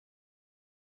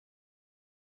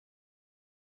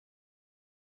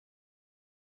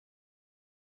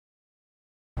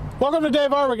Welcome to Dave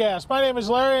Arbogast. My name is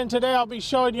Larry, and today I'll be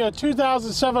showing you a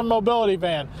 2007 mobility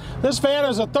van. This van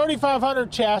is a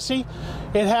 3500 chassis.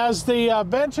 It has the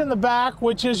bench in the back,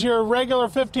 which is your regular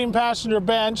 15-passenger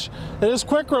bench. It is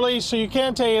quick release, so you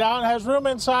can take it out. It has room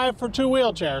inside for 2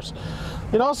 wheelchairs.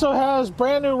 It also has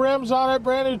brand new rims on it,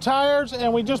 brand new tires,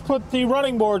 and we just put the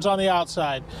running boards on the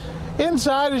outside.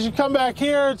 Inside, as you come back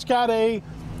here, it's got a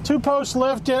 2-post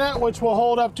lift in it, which will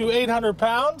hold up to 800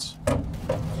 pounds.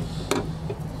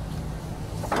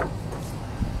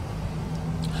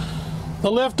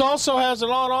 The lift also has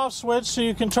an on-off switch, so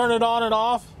you can turn it on and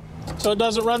off, so it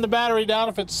doesn't run the battery down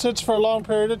if it sits for a long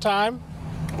period of time.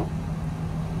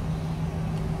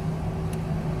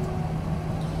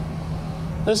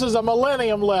 This is a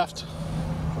Millennium lift.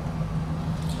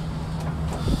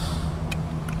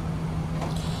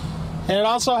 And it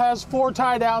also has 4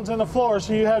 tie downs in the floor,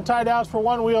 so you have tie downs for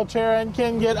 1 wheelchair and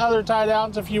can get other tie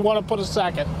downs if you want to put a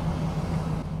second.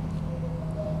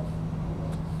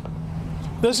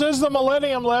 This is the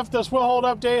Millennium lift. This will hold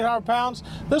up to 800 pounds.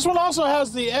 This one also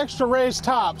has the extra raised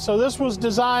top, so this was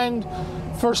designed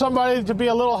for somebody to be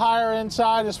a little higher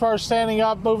inside as far as standing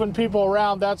up, moving people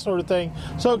around, that sort of thing.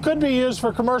 So it could be used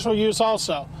for commercial use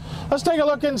also. Let's take a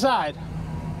look inside.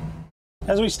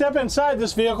 As we step inside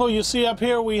this vehicle, you'll see up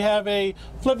here we have a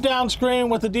flip down screen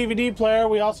with a DVD player.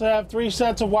 We also have 3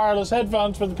 sets of wireless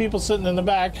headphones for the people sitting in the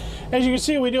back. As you can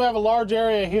see, we do have a large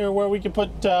area here where we can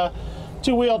put 2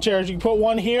 wheelchairs. You can put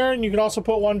one here, and you can also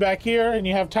put one back here, and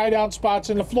you have tie down spots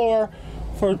in the floor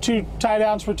for 2 tie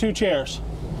downs for 2 chairs.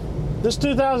 This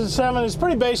 2007 is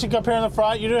pretty basic up here in the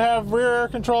front. You do have rear air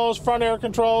controls, front air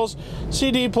controls,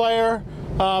 CD player,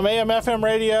 AM FM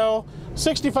radio,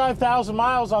 65,000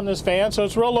 miles on this van, so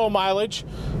it's real low mileage.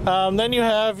 Then you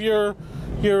have your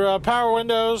power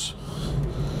windows,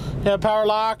 you have power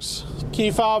locks,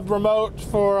 key fob remote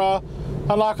for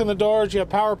unlocking the doors. You have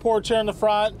power ports here in the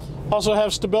front. Also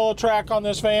have StabiliTrak on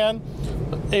this van,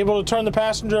 able to turn the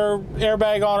passenger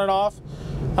airbag on and off.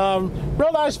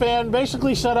 Real nice van,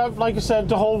 basically set up, like I said,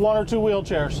 to hold 1 or 2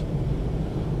 wheelchairs.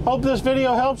 Hope this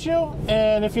video helps you,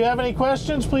 and if you have any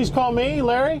questions, please call me,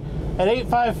 Larry, at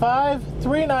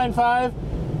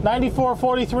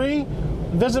 855-395-9443.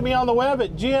 Visit me on the web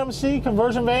at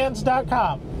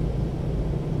gmcconversionvans.com.